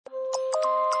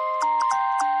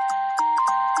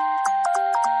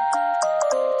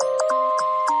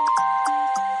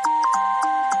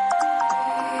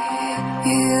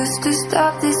to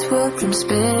stop this world from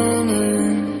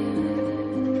spinning.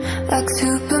 Like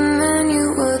Superman,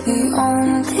 you were the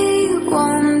only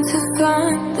one to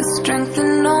find the strength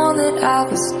in all that I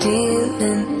was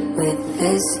dealing with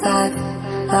this life,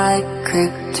 like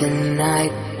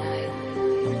kryptonite.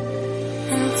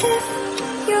 And if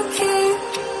you keep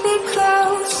me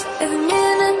close, every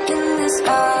minute in this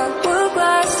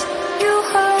hourglass you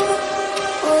hold.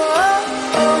 Oh,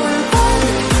 oh, oh. And when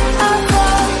I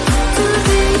fall too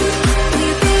deep, will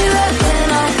you be there when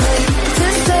I hate to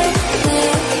say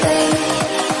it?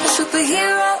 A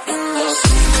superhero in your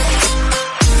sleep.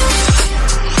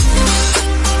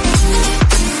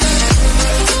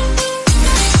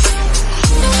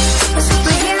 A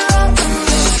superhero in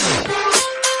your sleep.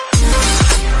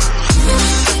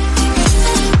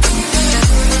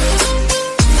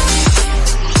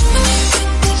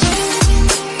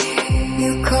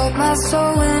 You caught my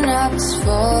soul when I was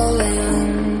falling.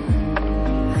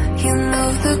 You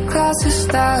moved the clouds to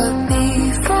stop me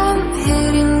from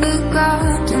hitting the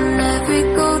ground. And every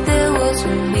goal there was a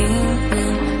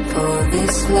meaning, for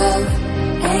this love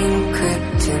ain't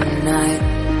kryptonite.